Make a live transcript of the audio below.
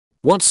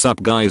What's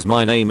up guys,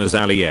 my name is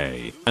Ali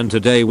A, and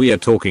today we are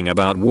talking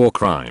about war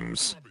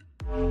crimes.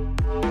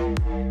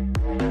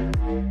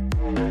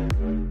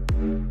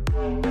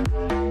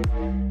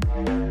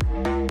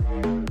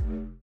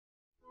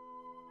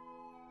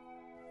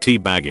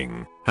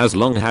 Teabagging has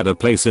long had a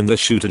place in the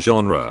shooter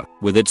genre,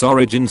 with its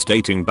origins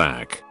dating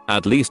back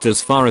at least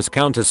as far as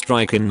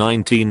Counter-Strike in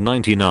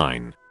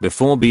 1999,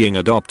 before being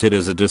adopted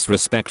as a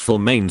disrespectful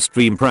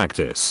mainstream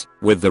practice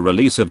with the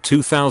release of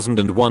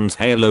 2001's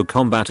Halo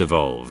Combat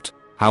Evolved.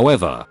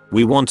 However,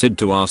 we wanted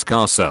to ask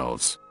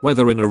ourselves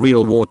whether in a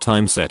real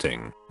wartime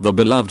setting, the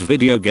beloved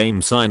video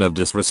game sign of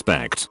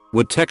disrespect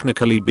would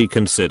technically be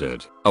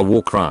considered a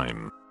war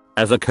crime.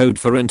 As a code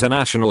for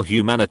international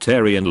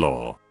humanitarian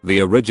law, the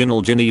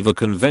original Geneva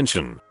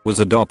Convention was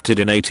adopted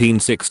in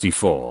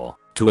 1864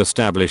 to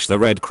establish the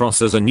Red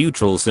Cross as a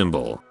neutral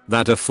symbol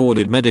that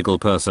afforded medical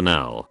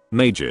personnel,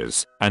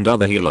 mages, and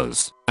other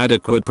healers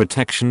adequate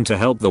protection to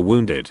help the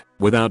wounded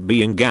without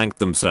being ganked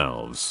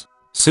themselves.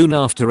 Soon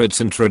after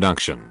its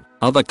introduction,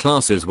 other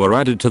classes were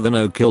added to the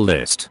no-kill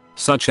list,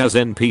 such as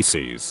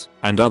NPCs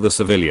and other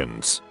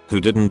civilians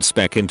who didn't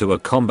spec into a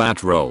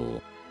combat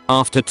role.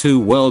 After 2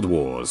 world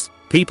wars,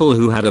 people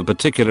who had a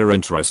particular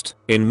interest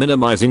in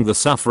minimizing the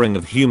suffering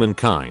of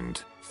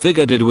humankind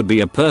figured it would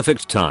be a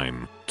perfect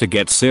time to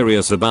get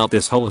serious about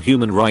this whole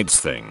human rights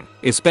thing,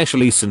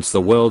 especially since the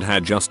world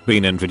had just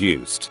been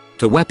introduced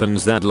to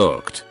weapons that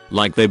looked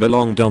like they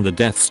belonged on the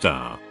Death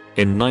Star.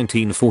 In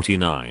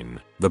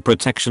 1949, the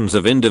protections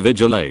of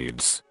individual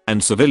aides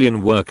and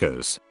civilian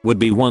workers would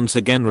be once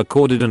again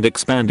recorded and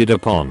expanded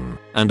upon,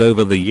 and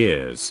over the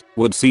years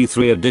would see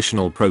 3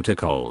 additional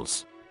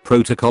protocols.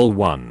 Protocol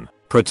 1.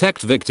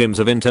 Protect victims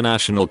of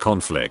international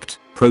conflict.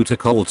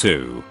 Protocol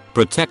 2.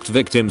 Protect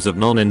victims of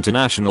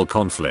non-international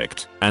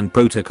conflict. And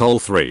Protocol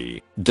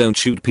 3. Don't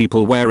shoot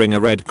people wearing a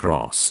red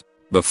cross.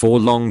 Before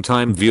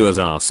long-time viewers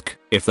ask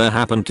if there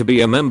happened to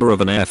be a member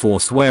of an Air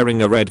Force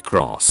wearing a red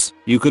cross,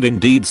 you could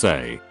indeed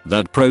say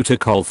that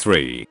Protocol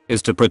 3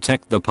 is to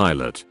protect the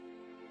pilot.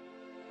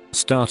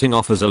 Starting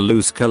off as a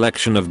loose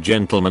collection of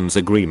gentlemen's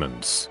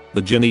agreements,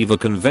 the Geneva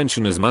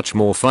Convention is much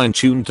more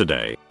fine-tuned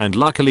today, and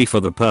luckily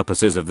for the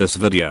purposes of this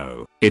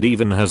video, it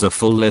even has a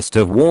full list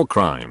of war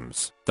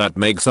crimes that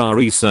makes our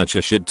research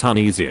a shit ton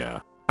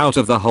easier. Out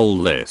of the whole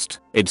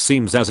list, it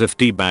seems as if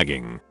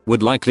teabagging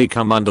would likely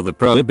come under the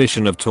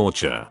prohibition of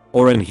torture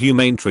or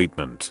inhumane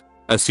treatment.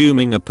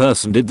 Assuming a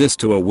person did this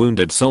to a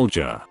wounded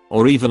soldier,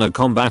 or even a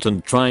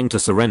combatant trying to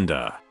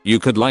surrender, you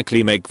could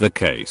likely make the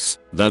case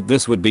that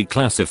this would be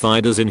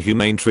classified as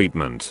inhumane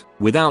treatment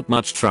without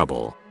much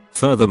trouble.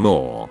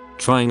 Furthermore,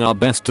 trying our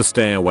best to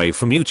stay away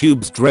from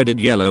YouTube's dreaded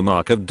yellow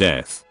mark of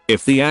death,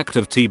 if the act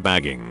of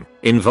teabagging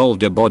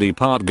involved a body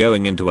part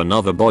going into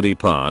another body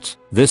part,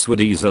 this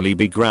would easily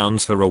be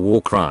grounds for a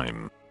war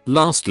crime.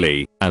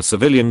 Lastly, as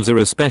civilians are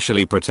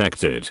especially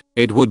protected,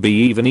 it would be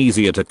even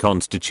easier to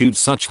constitute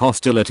such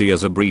hostility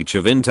as a breach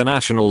of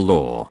international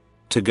law.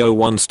 To go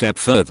one step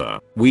further,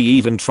 we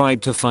even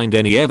tried to find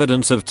any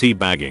evidence of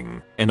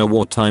teabagging in a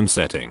wartime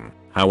setting.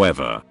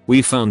 However,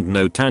 we found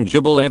no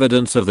tangible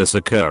evidence of this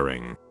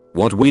occurring.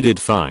 What we did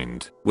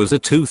find was a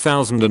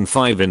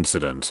 2005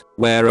 incident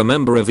where a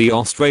member of the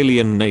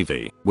Australian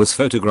Navy was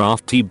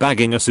photographed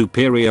teabagging a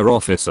superior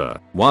officer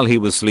while he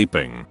was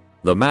sleeping.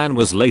 The man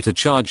was later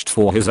charged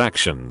for his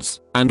actions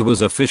and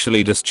was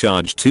officially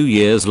discharged 2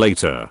 years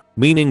later,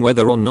 meaning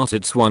whether or not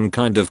it's one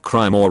kind of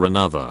crime or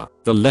another,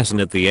 the lesson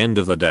at the end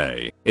of the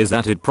day is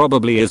that it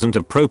probably isn't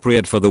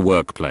appropriate for the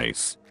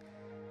workplace.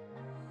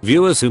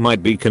 Viewers who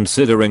might be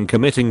considering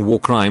committing war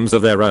crimes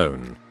of their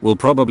own will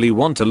probably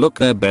want to look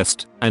their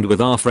best, and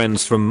with our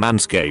friends from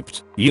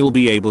Manscaped, you'll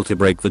be able to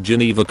break the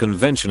Geneva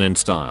Convention in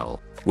style.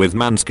 With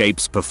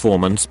Manscaped's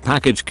Performance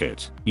Package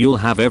Kit, you'll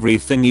have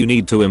everything you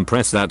need to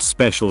impress that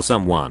special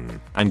someone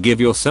and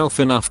give yourself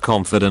enough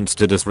confidence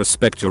to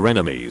disrespect your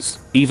enemies,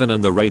 even in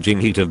the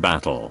raging heat of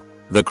battle.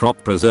 The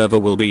Crop Preserver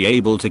will be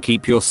able to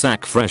keep your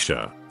sack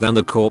fresher than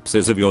the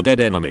corpses of your dead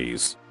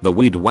enemies. The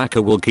Weed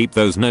Whacker will keep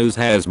those nose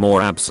hairs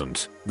more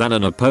absent than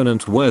an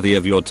opponent worthy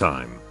of your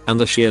time. And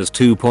the Shears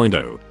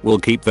 2.0 will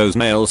keep those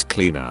nails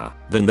cleaner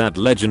than that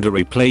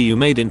legendary play you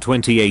made in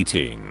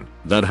 2018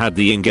 that had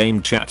the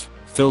in-game chat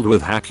filled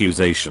with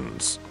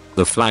accusations.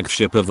 The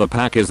flagship of the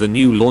pack is the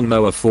new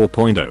Lawnmower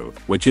 4.0,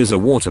 which is a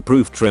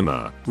waterproof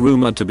trimmer,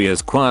 rumored to be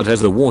as quiet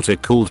as a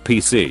water-cooled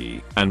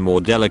PC, and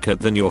more delicate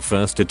than your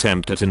first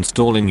attempt at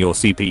installing your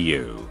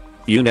CPU.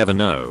 You never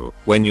know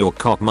when your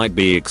cock might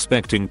be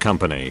expecting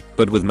company,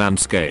 but with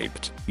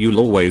Manscaped, you'll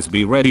always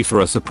be ready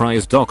for a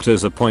surprise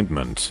doctor's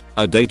appointment,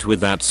 a date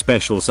with that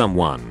special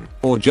someone,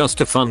 or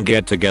just a fun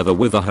get-together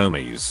with the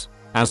homies.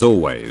 As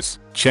always,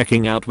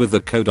 checking out with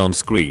the code on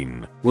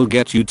screen will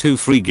get you 2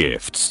 free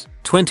gifts,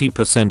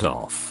 20%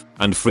 off,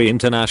 and free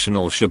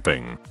international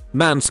shipping.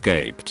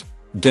 Manscaped.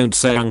 Don't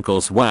say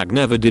Uncle Swag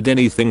never did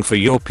anything for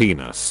your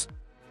penis.